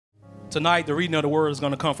Tonight, the reading of the word is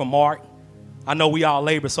going to come from Mark. I know we all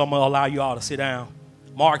labor, so I'm going to allow you all to sit down.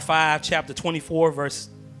 Mark 5, chapter 24, verse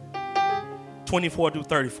 24 through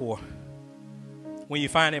 34. When you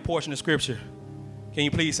find that portion of scripture, can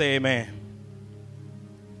you please say amen?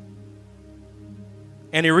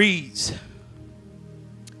 And it reads,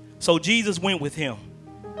 "So Jesus went with him,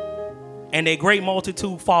 and a great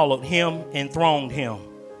multitude followed him and thronged him."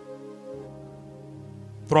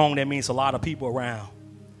 Throng, that means a lot of people around.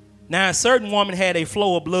 "Now a certain woman had a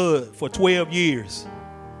flow of blood for 12 years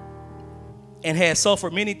and had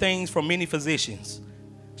suffered many things from many physicians.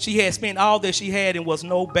 She had spent all that she had and was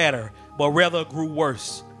no better, but rather grew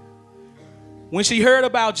worse. When she heard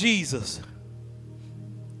about Jesus,"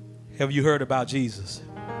 have you heard about Jesus?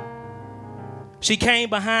 "She came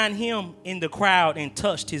behind him in the crowd and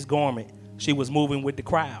touched his garment." She was moving with the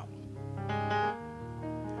crowd.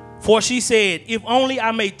 "For she said, if only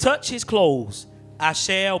I may touch his clothes, I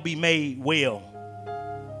shall be made well.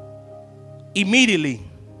 Immediately,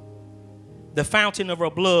 the fountain of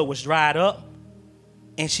her blood was dried up,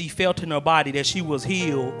 and she felt in her body that she was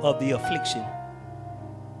healed of the affliction.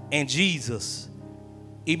 And Jesus,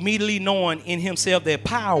 immediately knowing in himself that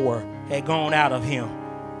power had gone out of him,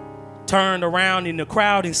 turned around in the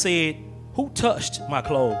crowd and said, 'Who touched my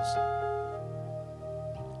clothes?'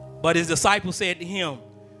 But his disciples said to him,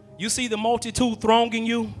 'You see the multitude thronging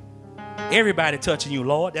you? Everybody touching you,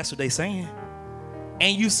 Lord.' That's what they saying.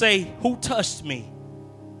 'And you say, who touched me?'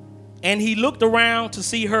 And he looked around to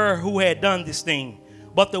see her who had done this thing.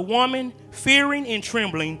 But the woman, fearing and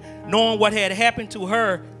trembling, knowing what had happened to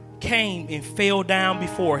her, came and fell down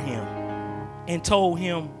before him and told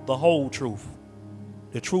him the whole truth.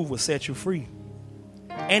 The truth will set you free.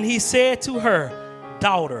 And he said to her,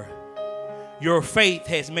 'Daughter, your faith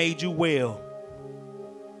has made you well.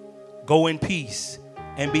 Go in peace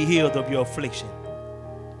and be healed of your affliction.'"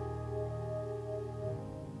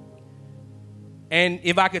 And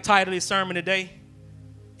if I could title this sermon today,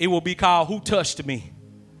 it will be called, "Who Touched Me?"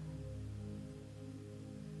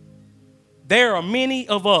 There are many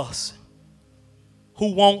of us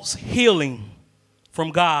who wants healing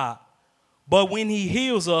from God, but when he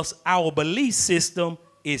heals us, our belief system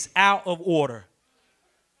is out of order.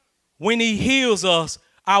 When he heals us,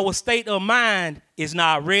 our state of mind is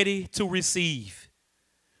not ready to receive.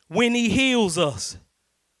 When he heals us,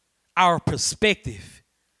 our perspective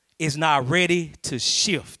is not ready to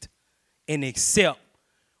shift and accept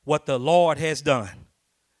what the Lord has done.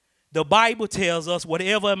 The Bible tells us,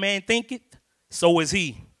 whatever a man thinketh, so is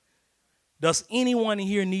he. Does anyone in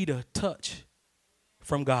here need a touch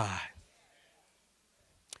from God?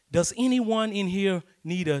 Does anyone in here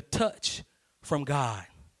need a touch from God?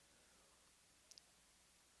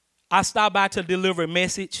 I stopped by to deliver a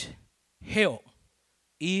message. Help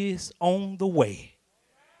is on the way.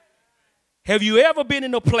 Have you ever been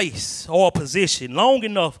in a place or a position long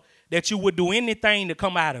enough that you would do anything to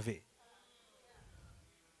come out of it?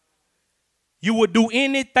 You would do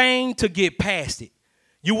anything to get past it.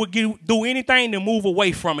 You would do anything to move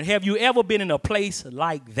away from it. Have you ever been in a place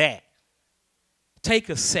like that? Take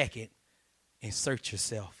a second and search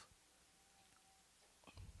yourself.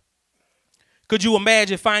 Could you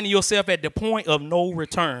imagine finding yourself at the point of no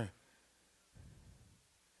return?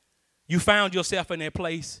 You found yourself in that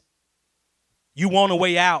place. You want a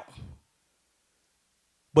way out,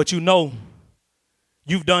 but you know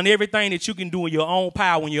you've done everything that you can do in your own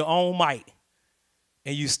power, in your own might,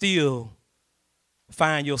 and you still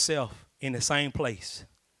find yourself in the same place.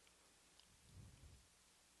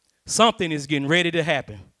 Something is getting ready to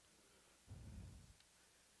happen.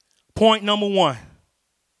 Point number one.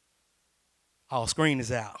 Our screen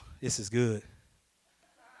is out. This is good.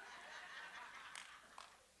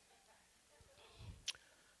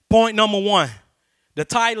 Point number one. The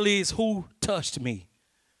title is, "Who Touched Me?"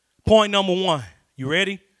 Point number one. You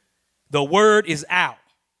ready? The word is out.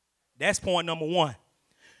 That's point number one.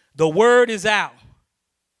 The word is out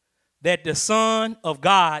that the Son of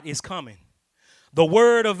God is coming. The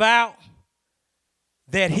word is out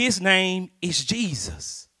that his name is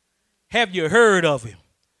Jesus. Have you heard of him?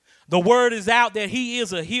 The word is out that he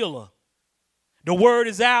is a healer. The word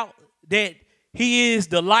is out that he is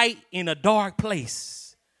the light in a dark place.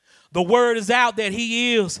 The word is out that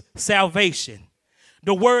he is salvation.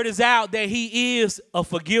 The word is out that he is a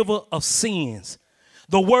forgiver of sins.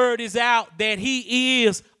 The word is out that he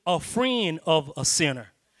is a friend of a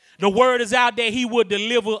sinner. The word is out that he will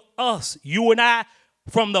deliver us, you and I,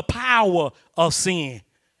 from the power of sin.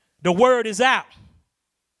 The word is out.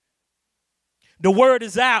 The word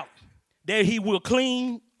is out that he will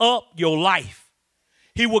clean up your life.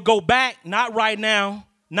 He will go back, not right now,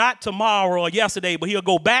 not tomorrow or yesterday, but he'll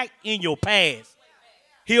go back in your past.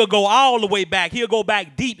 He'll go all the way back. He'll go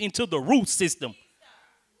back deep into the root system.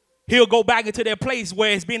 He'll go back into that place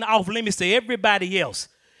where it's been off limits to everybody else.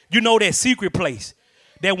 You know, that secret place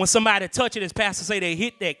that when somebody touch it, as pastor say, they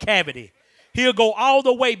hit that cavity. He'll go all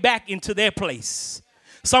the way back into that place.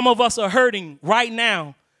 Some of us are hurting right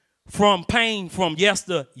now from pain from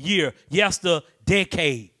yesteryear,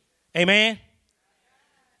 decade. Amen.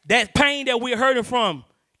 That pain that we're hurting from,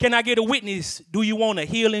 can I get a witness? Do you want a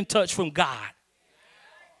healing touch from God?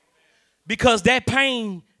 Because that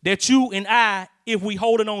pain that you and I, if we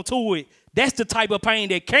holding on to it, that's the type of pain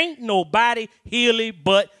that can't nobody heal it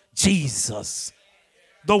but Jesus.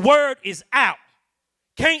 The word is out.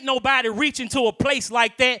 Can't nobody reach into a place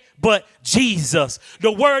like that but Jesus.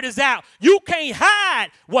 The word is out. You can't hide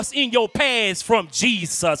what's in your past from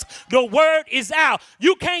Jesus. The word is out.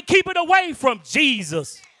 You can't keep it away from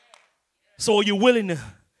Jesus. So are you willing to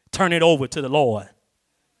turn it over to the Lord?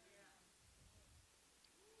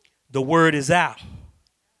 The word is out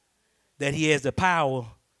that he has the power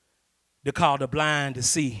to call the blind to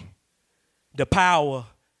see, the power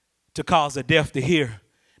to cause the deaf to hear,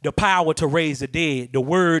 the power to raise the dead. The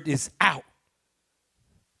word is out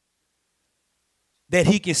that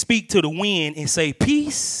he can speak to the wind and say,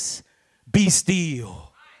 peace, be still.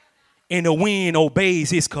 And the wind obeys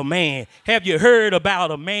his command. Have you heard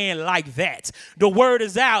about a man like that? The word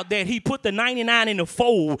is out that he put the 99 in the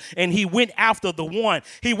fold and he went after the one.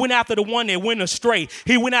 He went after the one that went astray.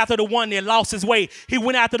 He went after the one that lost his way. He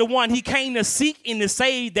went after the one. He came to seek and to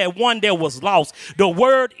save that one that was lost. The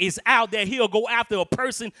word is out that he'll go after a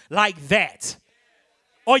person like that.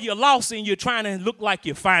 Or you're lost and you're trying to look like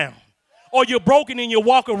you're found. Or you're broken and you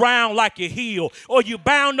walk around like you're healed. Or you're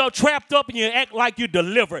bound up, trapped up, and you act like you're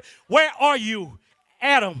delivered. Where are you,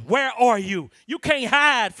 Adam? Where are you? You can't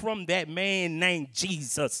hide from that man named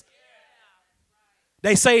Jesus.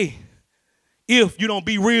 They say, if you don't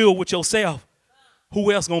be real with yourself, who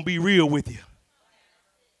else gonna be real with you?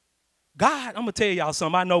 God, I'm gonna tell y'all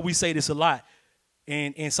something. I know we say this a lot,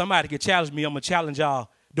 and somebody can challenge me. I'm gonna challenge y'all.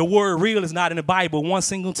 The word real is not in the Bible one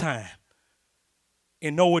single time.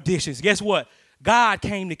 And no additions. Guess what? God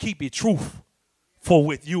came to keep it truthful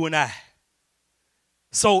with you and I.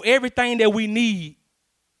 So everything that we need,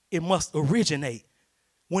 it must originate.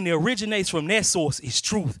 When it originates from that source, it's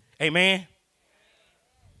truth. Amen.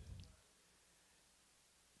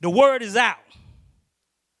 The word is out.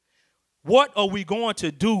 What are we going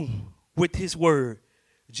to do with his word?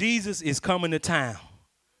 Jesus is coming to town.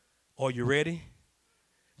 Are you ready?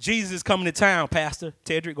 Jesus is coming to town, Pastor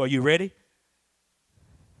Tedric. Are you ready?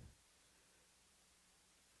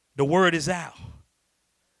 The word is out.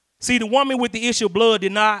 See, the woman with the issue of blood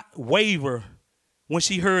did not waver when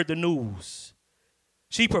she heard the news.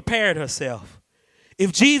 She prepared herself.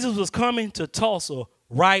 If Jesus was coming to Tulsa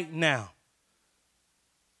right now,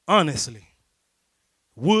 honestly,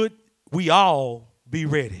 would we all be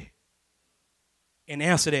ready? And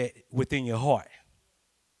answer that within your heart.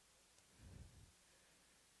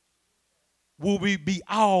 Will we be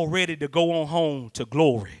all ready to go on home to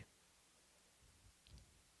glory?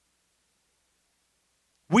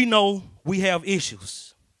 We know we have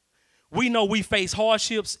issues. We know we face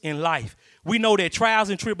hardships in life. We know that trials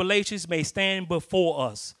and tribulations may stand before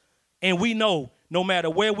us. And we know no matter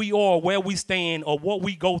where we are, where we stand, or what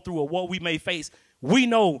we go through, or what we may face, we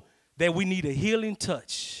know that we need a healing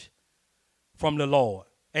touch from the Lord.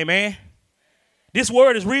 Amen? This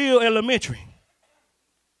word is real elementary.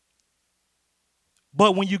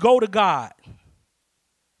 But when you go to God,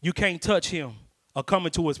 you can't touch him or come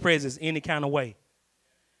into his presence any kind of way.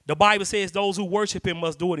 The Bible says those who worship him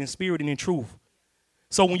must do it in spirit and in truth.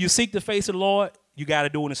 So when you seek the face of the Lord, you got to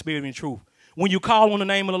do it in spirit and in truth. When you call on the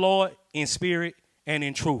name of the Lord, in spirit and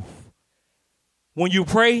in truth. When you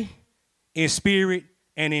pray, in spirit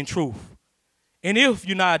and in truth. And if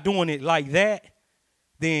you're not doing it like that,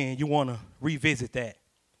 then you want to revisit that.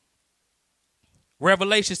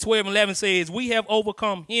 Revelation 12:11 says, we have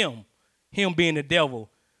overcome him being the devil,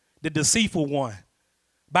 the deceitful one,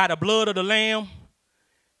 by the blood of the Lamb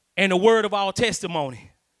and the word of our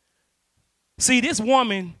testimony. See, this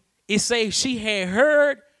woman, it says she had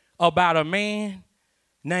heard about a man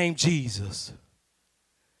named Jesus.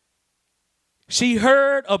 She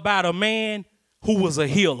heard about a man who was a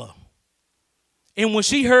healer. And when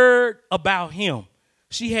she heard about him,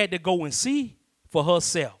 she had to go and see for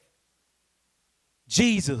herself.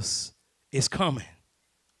 Jesus is coming.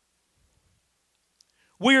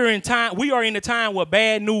 We are in a time where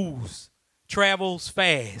bad news travels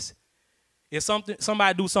fast. If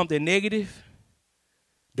somebody do something negative,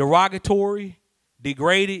 derogatory,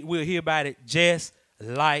 degraded, we'll hear about it just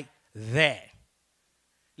like that.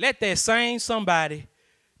 Let that same somebody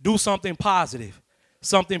do something positive,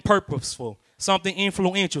 something purposeful, something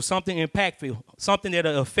influential, something impactful, something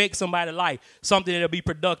that'll affect somebody's life, something that'll be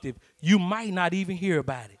productive. You might not even hear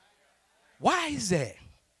about it. Why is that?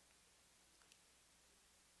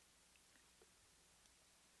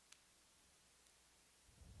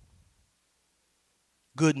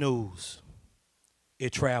 Good news.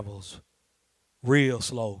 It travels real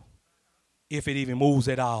slow, if it even moves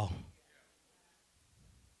at all.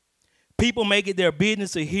 People make it their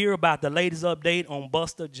business to hear about the latest update on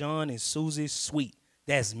Buster, John, and Susie's suite.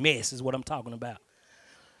 That's mess is what I'm talking about.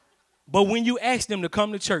 But when you ask them to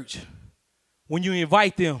come to church, when you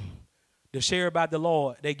invite them to share about the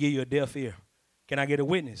Lord, they give you a deaf ear. Can I get a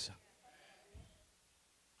witness?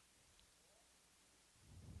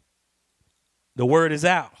 The word is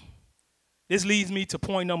out. This leads me to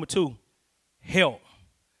point number 2. Help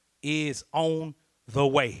is on the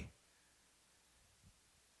way.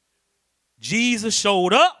 Jesus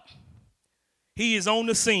showed up. He is on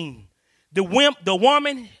the scene. The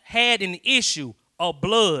woman had an issue of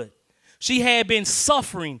blood. She had been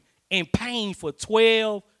suffering in pain for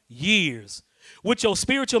 12 years. With your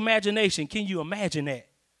spiritual imagination, can you imagine that?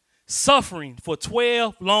 Suffering for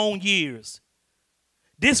 12 long years.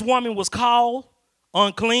 This woman was called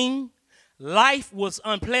unclean. Life was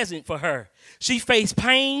unpleasant for her. She faced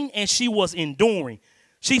pain and she was enduring.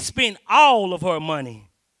 She spent all of her money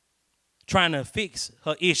trying to fix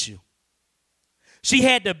her issue. She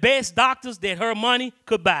had the best doctors that her money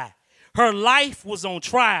could buy. Her life was on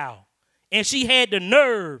trial, and she had the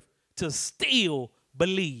nerve to still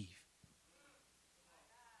believe.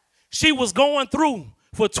 She was going through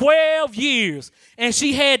for 12 years, and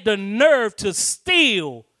she had the nerve to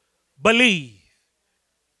still believe.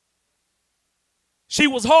 She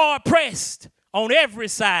was hard pressed on every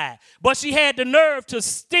side, but she had the nerve to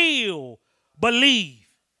still believe.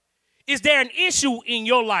 Is there an issue in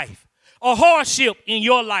your life, a hardship in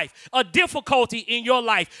your life, a difficulty in your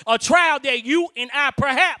life, a trial that you and I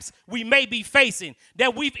perhaps we may be facing,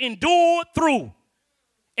 that we've endured through,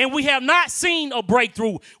 and we have not seen a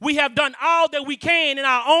breakthrough? We have done all that we can in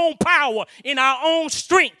our own power, in our own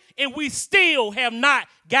strength, and we still have not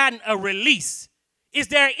gotten a release. Is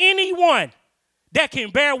there anyone that can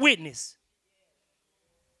bear witness?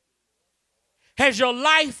 Has your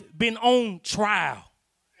life been on trial?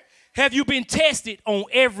 Have you been tested on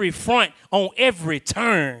every front, on every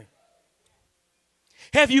turn?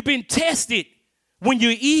 Have you been tested when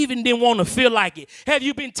you even didn't want to feel like it? Have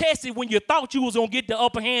you been tested when you thought you was going to get the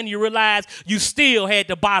upper hand and you realized you still had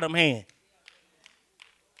the bottom hand?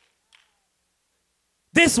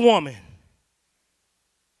 This woman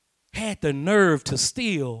had the nerve to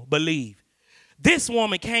still believe. This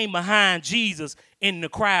woman came behind Jesus in the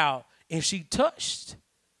crowd and she touched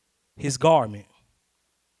his garment.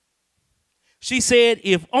 She said,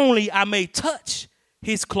 if only I may touch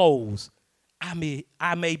his clothes, I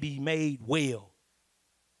may be made well.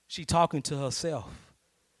 She talking to herself.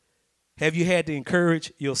 Have you had to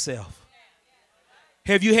encourage yourself?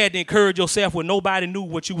 Have you had to encourage yourself when nobody knew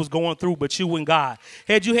what you was going through but you and God?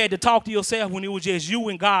 Had you had to talk to yourself when it was just you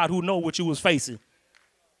and God who know what you was facing?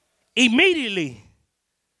 Immediately,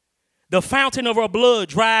 the fountain of her blood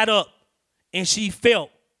dried up and she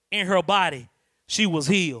felt in her body she was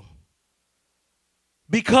healed.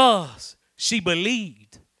 Because she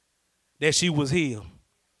believed that she was healed.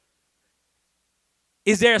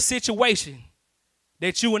 Is there a situation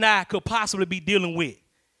that you and I could possibly be dealing with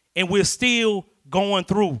and we're still going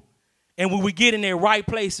through? And when we get in that right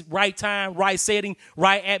place, right time, right setting,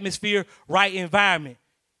 right atmosphere, right environment,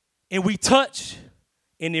 and we touch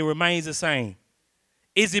and it remains the same?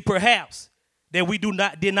 Is it perhaps that we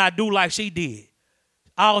did not do like she did?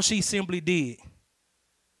 All she simply did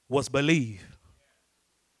was believe.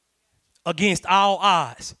 Against all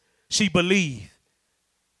odds, she believed.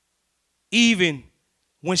 Even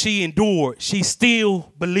when she endured, she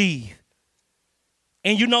still believed.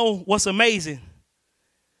 And you know what's amazing?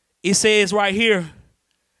 It says right here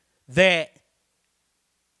that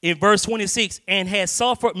in verse 26, and has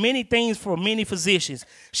suffered many things from many physicians.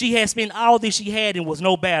 She has spent all that she had and was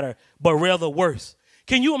no better, but rather worse.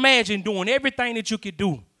 Can you imagine doing everything that you could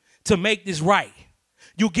do to make this right?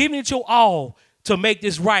 You're giving it your all to make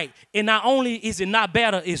this right. And not only is it not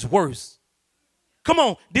better, it's worse. Come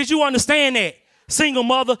on, did you understand that? Single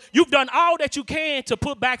mother, you've done all that you can to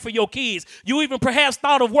put back for your kids. You even perhaps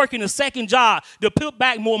thought of working a second job to put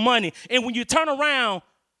back more money. And when you turn around,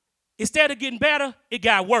 instead of getting better, it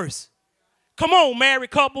got worse. Come on,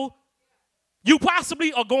 married couple. You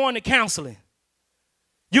possibly are going to counseling.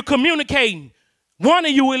 You're communicating. One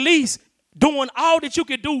of you at least doing all that you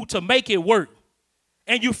can do to make it work.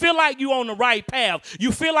 And you feel like you're on the right path.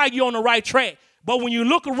 You feel like you're on the right track. But when you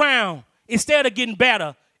look around, instead of getting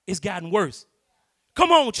better, it's gotten worse.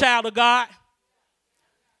 Come on, child of God.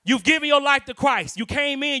 You've given your life to Christ. You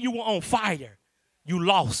came in, you were on fire. You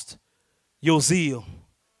lost your zeal.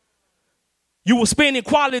 You were spending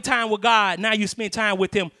quality time with God. Now you spend time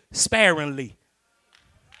with him sparingly.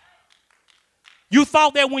 You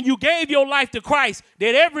thought that when you gave your life to Christ,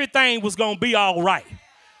 that everything was going to be all right.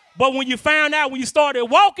 But when you found out, when you started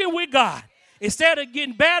walking with God, instead of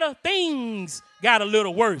getting better, things got a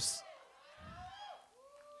little worse.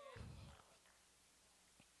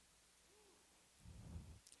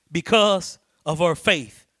 Because of her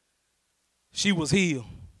faith, she was healed.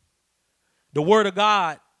 The word of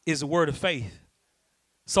God is the word of faith.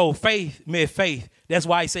 So faith met faith. That's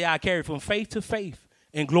why I say I carry from faith to faith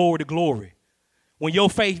and glory to glory. When your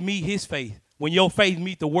faith meet his faith, when your faith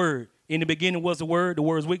meet the word, in the beginning was the word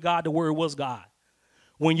was with God, the word was God.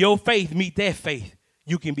 When your faith meet that faith,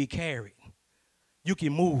 you can be carried. You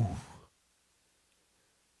can move.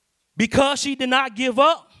 Because she did not give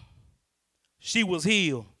up, she was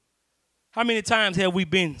healed. How many times have we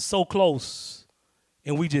been so close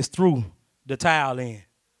and we just threw the towel in?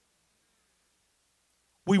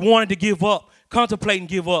 We wanted to give up, contemplate and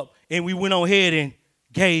give up, and we went on ahead and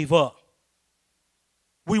gave up.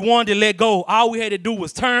 We wanted to let go. All we had to do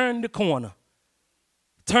was turn the corner.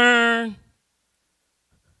 Turn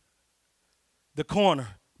the corner.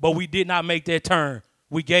 But we did not make that turn.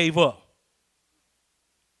 We gave up.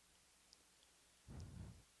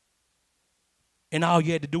 And all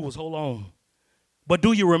you had to do was hold on. But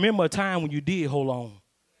do you remember a time when you did hold on?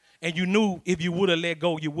 And you knew if you would have let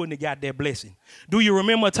go, you wouldn't have got that blessing. Do you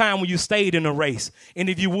remember a time when you stayed in a race? And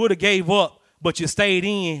if you would have gave up, but you stayed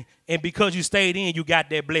in, and because you stayed in, you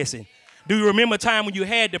got that blessing. Do you remember a time when you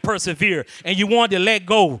had to persevere and you wanted to let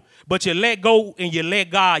go, but you let go and you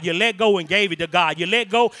let God. You let go and gave it to God. You let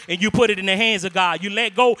go and you put it in the hands of God. You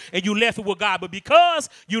let go and you left it with God. But because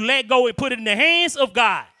you let go and put it in the hands of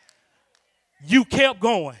God, you kept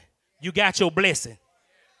going. You got your blessing.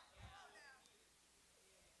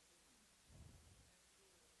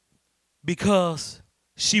 Because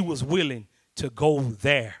she was willing to go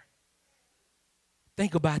there.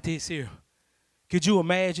 Think about this here. Could you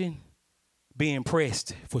imagine being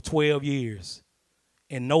pressed for 12 years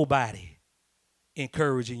and nobody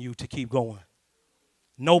encouraging you to keep going?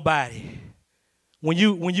 Nobody. When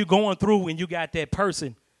you're going through and you got that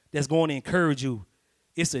person that's going to encourage you,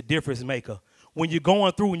 it's a difference maker. When you're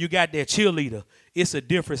going through and you got that cheerleader, it's a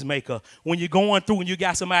difference maker. When you're going through and you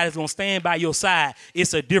got somebody that's going to stand by your side,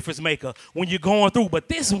 it's a difference maker. When you're going through, but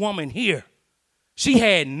this woman here, she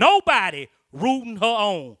had nobody rooting her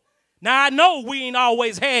on. Now, I know we ain't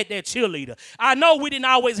always had that cheerleader. I know we didn't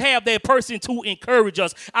always have that person to encourage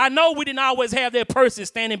us. I know we didn't always have that person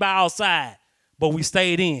standing by our side, but we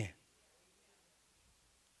stayed in.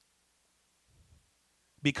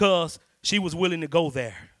 Because she was willing to go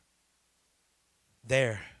there.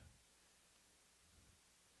 There.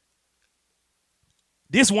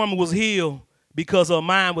 This woman was healed because her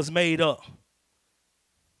mind was made up.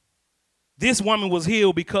 This woman was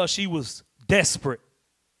healed because she was desperate.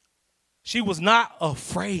 She was not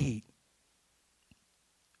afraid.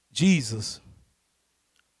 Jesus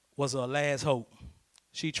was her last hope.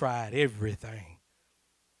 She tried everything.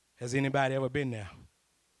 Has anybody ever been there?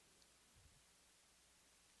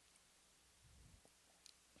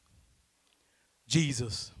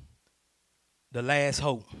 Jesus, the last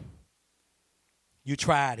hope. You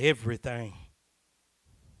tried everything.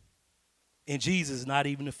 And Jesus is not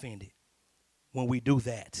even offended when we do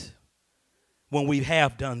that. When we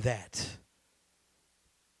have done that.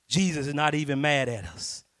 Jesus is not even mad at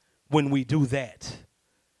us when we do that.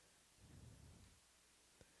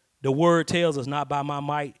 The word tells us not by my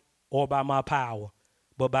might or by my power,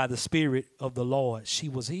 but by the Spirit of the Lord, she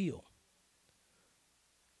was healed.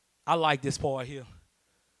 I like this part here.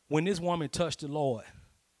 When this woman touched the Lord,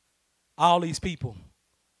 all these people,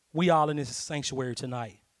 we all in this sanctuary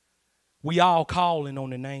tonight, we all calling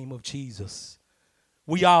on the name of Jesus.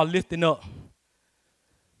 We all lifting up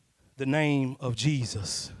the name of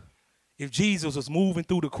Jesus. If Jesus was moving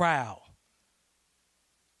through the crowd,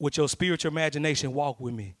 with your spiritual imagination, walk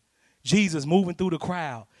with me. Jesus moving through the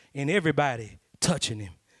crowd and everybody touching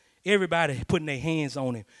him. Everybody putting their hands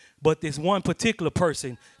on him. But this one particular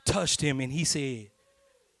person touched him and he said,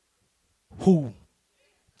 "Who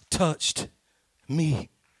touched me?"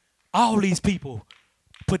 All these people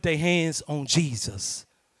put their hands on Jesus.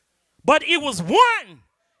 But it was one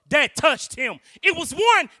that touched him. It was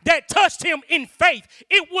one that touched him in faith.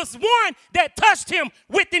 It was one that touched him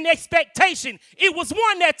with an expectation. It was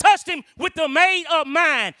one that touched him with a made up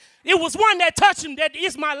mind. It was one that touched him that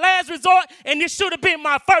is my last resort and this should have been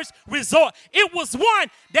my first resort. It was one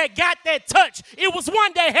that got that touch. It was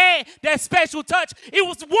one that had that special touch. It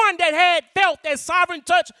was one that had felt that sovereign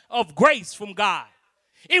touch of grace from God.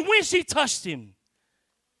 And when she touched him,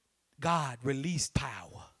 God released power.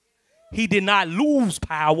 He did not lose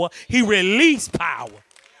power. He released power.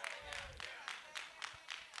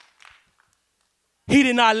 He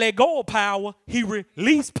did not let go of power. He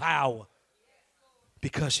released power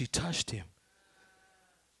because she touched him.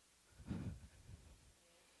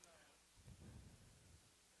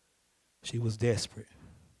 She was desperate.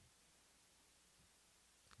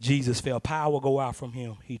 Jesus felt power go out from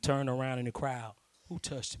him. He turned around in the crowd. Who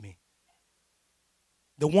touched me?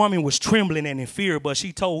 The woman was trembling and in fear, but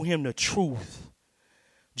she told him the truth.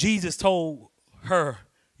 Jesus told her,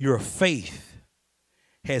 your faith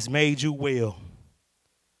has made you well.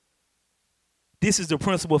 This is the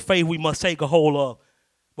principle of faith we must take a hold of.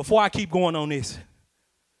 Before I keep going on this,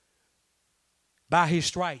 by his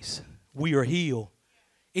stripes, we are healed.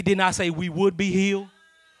 It did not say we would be healed.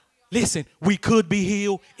 Listen, we could be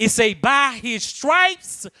healed. It say by his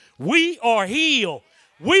stripes, we are healed.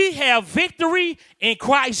 We have victory in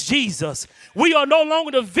Christ Jesus. We are no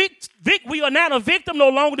longer we are not a victim, no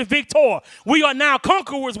longer the victor. We are now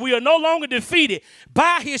conquerors. We are no longer defeated.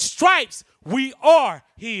 By his stripes, we are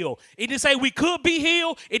healed. It didn't say we could be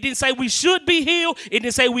healed. It didn't say we should be healed. It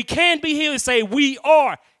didn't say we can be healed. It say we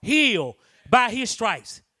are healed by his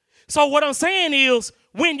stripes. So what I'm saying is,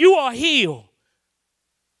 when you are healed,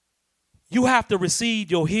 you have to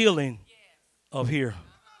receive your healing of here.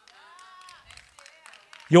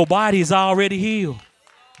 Your body is already healed,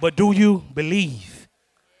 but do you believe?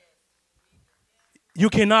 You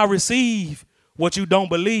cannot receive what you don't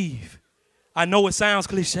believe. I know it sounds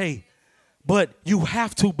cliche, but you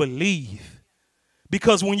have to believe.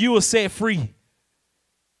 Because when you are set free,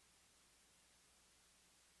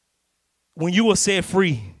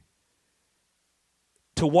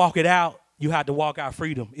 to walk it out, you have to walk out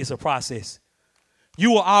freedom. It's a process.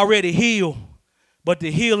 You are already healed. But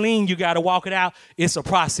the healing, you got to walk it out. It's a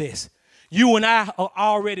process. You and I are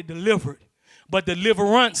already delivered. But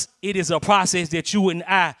deliverance, it is a process that you and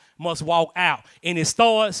I must walk out. And it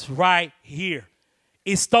starts right here.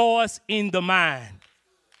 It starts in the mind.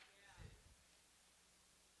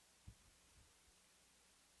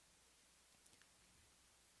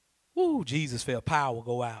 Woo, Jesus felt power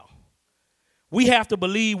go out. We have to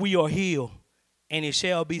believe we are healed, and it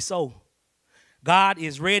shall be so. God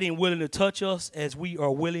is ready and willing to touch us as we are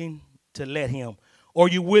willing to let him. Are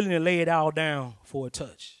you willing to lay it all down for a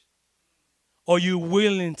touch? Are you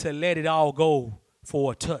willing to let it all go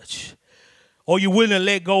for a touch? Are you willing to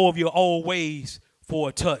let go of your old ways for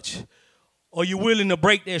a touch? Are you willing to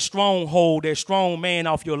break that stronghold, that strong man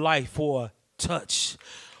off your life for a touch?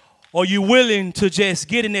 Are you willing to just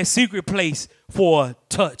get in that secret place for a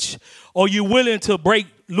touch? Are you willing to break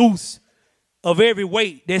loose of every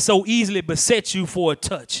weight that so easily besets you for a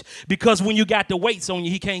touch? Because when you got the weights on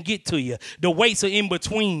you, he can't get to you. The weights are in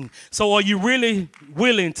between. So are you really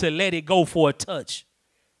willing to let it go for a touch?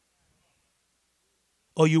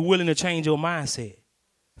 Are you willing to change your mindset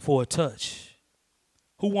for a touch?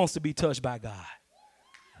 Who wants to be touched by God?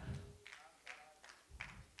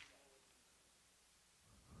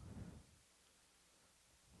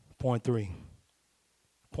 Point 3.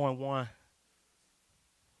 Point 1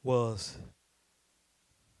 was...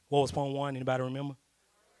 What was point 1? Anybody remember?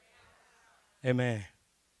 Amen.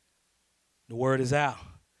 The word is out.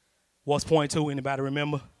 What's point 2? Anybody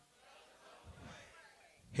remember?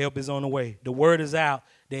 Help is on the way. The word is out.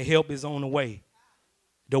 The help is on the way.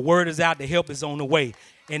 The word is out. The help is on the way.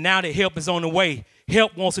 And now that help is on the way,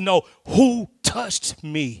 help wants to know who touched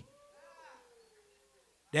me.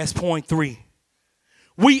 That's point 3.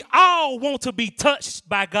 We all want to be touched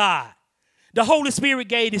by God. The Holy Spirit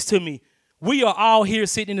gave this to me. We are all here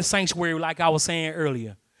sitting in the sanctuary, like I was saying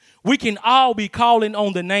earlier. We can all be calling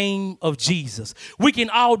on the name of Jesus. We can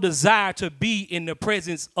all desire to be in the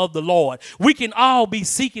presence of the Lord. We can all be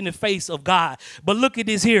seeking the face of God. But look at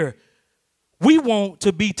this here. We want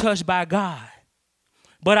to be touched by God.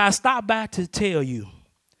 But I stopped by to tell you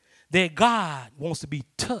that God wants to be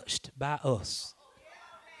touched by us.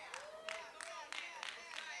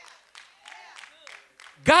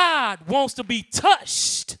 God wants to be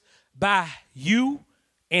touched by you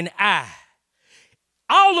and I.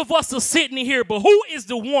 All of us are sitting here, but who is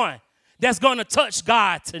the one that's going to touch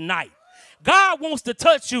God tonight? God wants to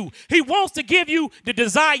touch you. He wants to give you the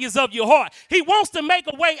desires of your heart. He wants to make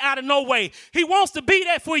a way out of no way. He wants to be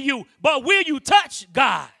there for you. But will you touch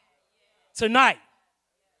God tonight?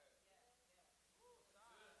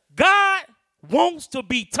 God wants to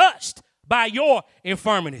be touched by your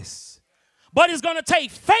infirmities. But it's going to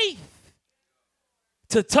take faith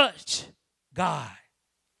to touch God.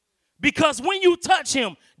 Because when you touch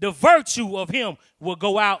him, the virtue of him will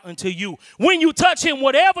go out unto you. When you touch him,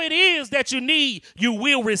 whatever it is that you need, you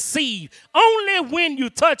will receive. Only when you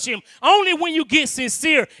touch him, only when you get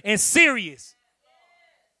sincere and serious,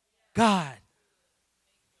 God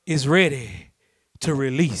is ready to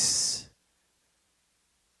release.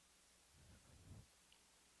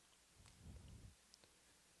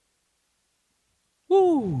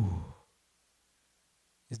 Woo.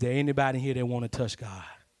 Is there anybody here that want to touch God?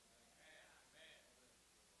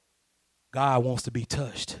 God wants to be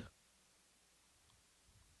touched.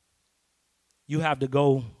 You have to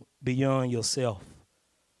go beyond yourself.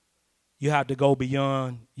 You have to go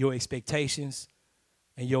beyond your expectations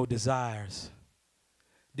and your desires.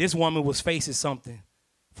 This woman was facing something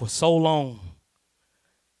for so long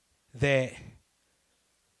that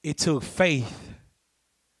it took faith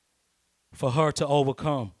for her to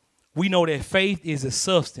overcome. We know that faith is the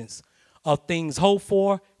substance of things hoped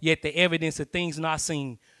for, yet the evidence of things not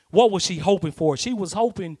seen. What was she hoping for? She was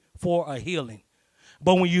hoping for a healing.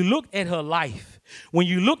 But when you look at her life, when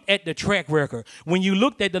you look at the track record, when you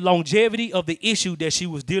looked at the longevity of the issue that she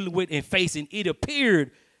was dealing with and facing, it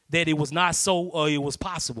appeared that it was not so or it was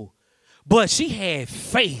possible. But she had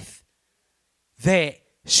faith that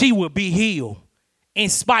she would be healed. In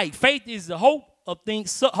spite, faith is the hope of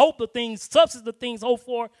things, substance of things hoped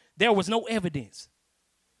for. There was no evidence.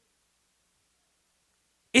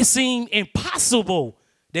 It seemed impossible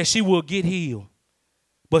that she would get healed,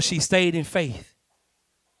 but she stayed in faith.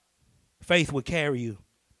 Faith will carry you.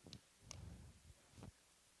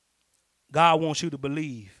 God wants you to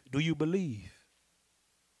believe. Do you believe?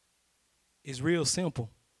 It's real simple.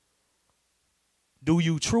 Do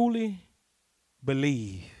you truly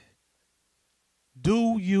believe?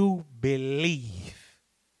 Do you believe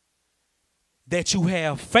that you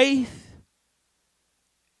have faith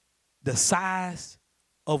the size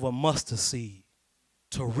of a mustard seed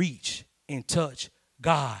to reach and touch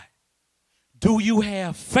God? Do you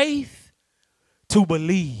have faith to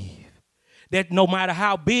believe that no matter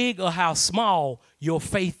how big or how small your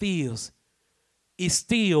faith is, it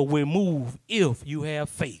still will move if you have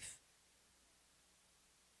faith?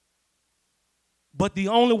 But the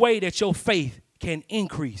only way that your faith can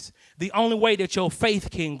increase, the only way that your faith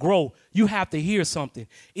can grow, you have to hear something.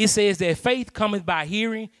 It says that faith cometh by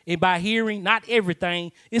hearing, and by hearing, not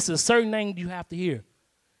everything. It's a certain thing you have to hear.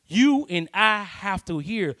 You and I have to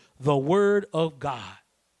hear the word of God.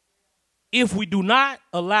 If we do not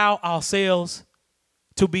allow ourselves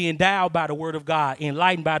to be endowed by the word of God,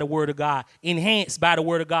 enlightened by the word of God, enhanced by the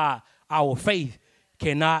word of God, our faith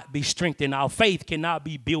cannot be strengthened. Our faith cannot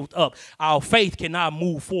be built up. Our faith cannot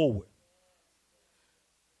move forward.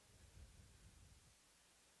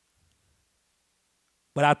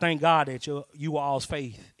 But I thank God that you all's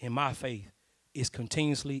faith and my faith is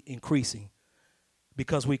continuously increasing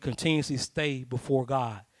because we continuously stay before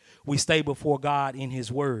God. We stay before God in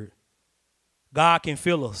his word. God can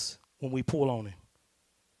feel us when we pull on him.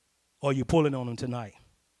 Or you're pulling on him tonight.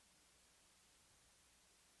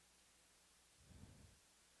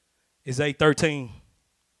 It's 8:13.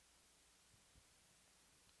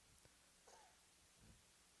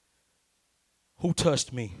 Who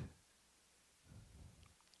touched me?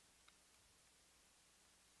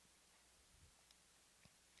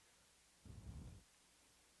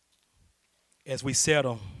 As we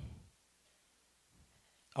settle,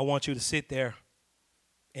 I want you to sit there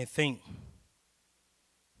and think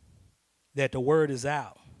that the word is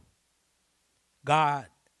out. God,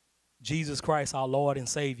 Jesus Christ, our Lord and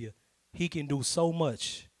Savior, he can do so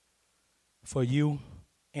much for you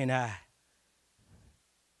and I.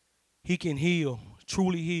 He can heal,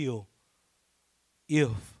 truly heal,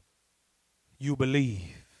 if you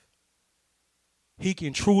believe. He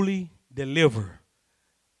can truly deliver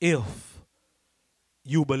if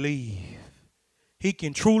you believe. He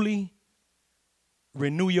can truly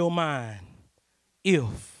renew your mind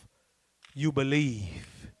if you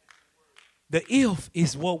believe. The if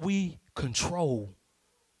is what we control.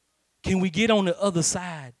 Can we get on the other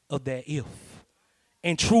side of that if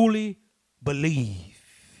and truly believe?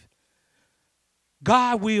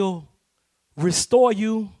 God will restore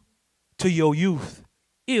you to your youth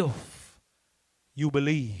if you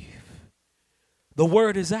believe. The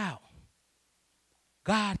word is out.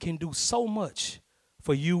 God can do so much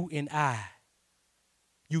for you and I.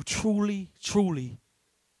 You truly, truly,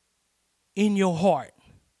 in your heart,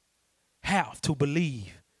 have to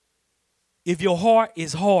believe. If your heart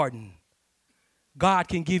is hardened, God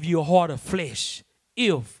can give you a heart of flesh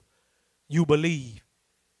if you believe.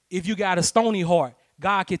 If you got a stony heart,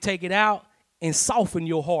 God can take it out and soften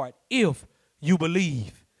your heart if you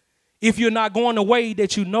believe. If you're not going the way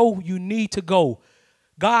that you know you need to go,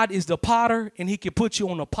 God is the potter, and he can put you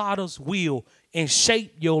on the potter's wheel and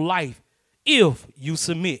shape your life if you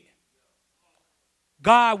submit.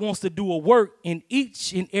 God wants to do a work in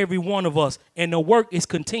each and every one of us, and the work is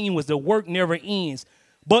continuous. The work never ends,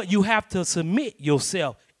 but you have to submit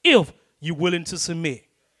yourself if you're willing to submit.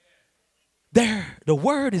 There, the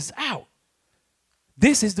word is out.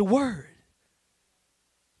 This is the word.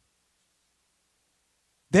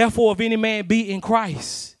 Therefore, if any man be in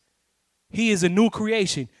Christ, he is a new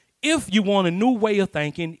creation. If you want a new way of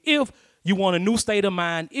thinking, if you want a new state of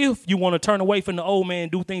mind, if you want to turn away from the old man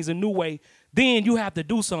and do things a new way, then you have to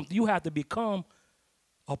do something. You have to become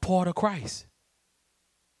a part of Christ.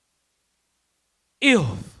 If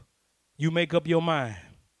you make up your mind,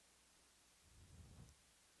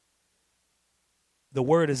 the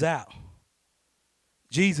word is out.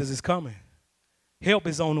 Jesus is coming. Help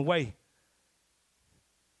is on the way.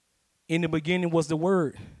 In the beginning was the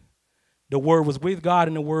word. The word was with God,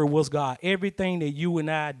 and the word was God. Everything that you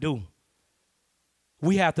and I do,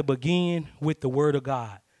 we have to begin with the word of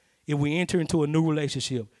God. If we enter into a new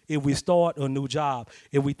relationship, if we start a new job,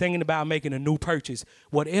 if we're thinking about making a new purchase,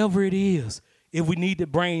 whatever it is, if we need to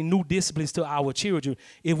bring new disciplines to our children,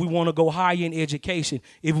 if we want to go higher in education,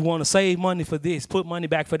 if we want to save money for this, put money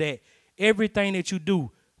back for that, everything that you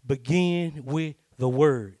do, begin with the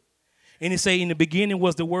word. And it say in the beginning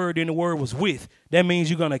was the word, and the word was with. That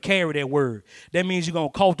means you're going to carry that word. That means you're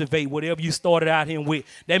going to cultivate whatever you started out here with.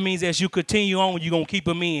 That means as you continue on, you're going to keep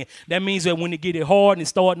him in. That means that when it get it hard and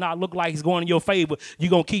start not look like it's going in your favor,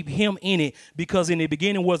 you're going to keep him in it, because in the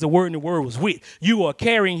beginning was the word, and the word was with. You are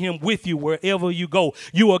carrying him with you wherever you go.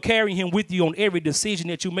 You are carrying him with you on every decision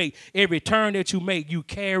that you make, every turn that you make. You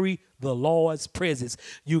carry the Lord's presence.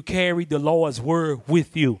 You carry the Lord's word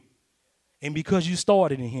with you. And because you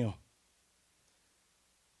started in him,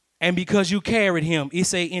 and because you carried him, it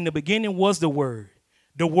say in the beginning was the word.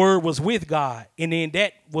 The word was with God. And then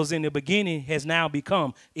that was in the beginning has now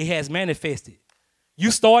become. It has manifested.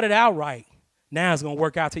 You started out right. Now it's going to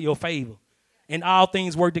work out to your favor. And all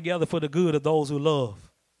things work together for the good of those who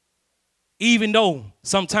love. Even though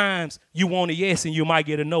sometimes you want a yes and you might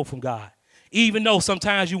get a no from God. Even though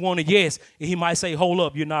sometimes you want a yes and he might say, hold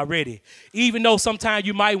up, you're not ready. Even though sometimes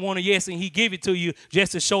you might want a yes and he give it to you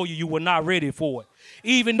just to show you were not ready for it.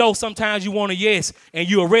 Even though sometimes you want a yes and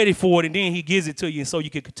you are ready for it, and then he gives it to you so you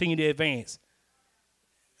can continue to advance.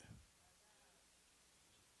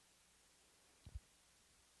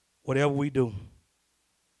 Whatever we do,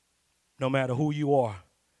 no matter who you are,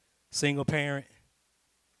 single parent,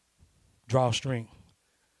 draw strength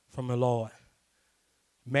from the Lord.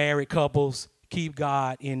 Married couples, keep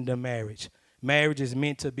God in the marriage. Marriage is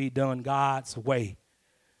meant to be done God's way.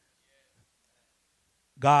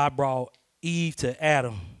 God brought Eve to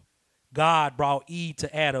Adam. God brought Eve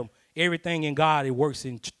to Adam. Everything in God, it works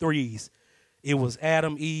in threes. It was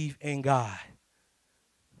Adam, Eve, and God.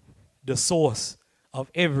 The source of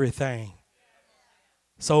everything.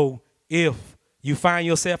 So if you find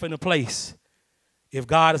yourself in a place, if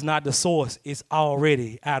God is not the source, it's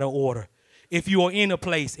already out of order. If you are in a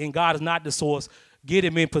place and God is not the source, get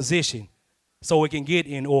him in position so it can get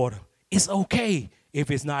in order. It's okay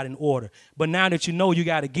if it's not in order. But now that you know, you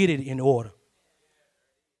got to get it in order.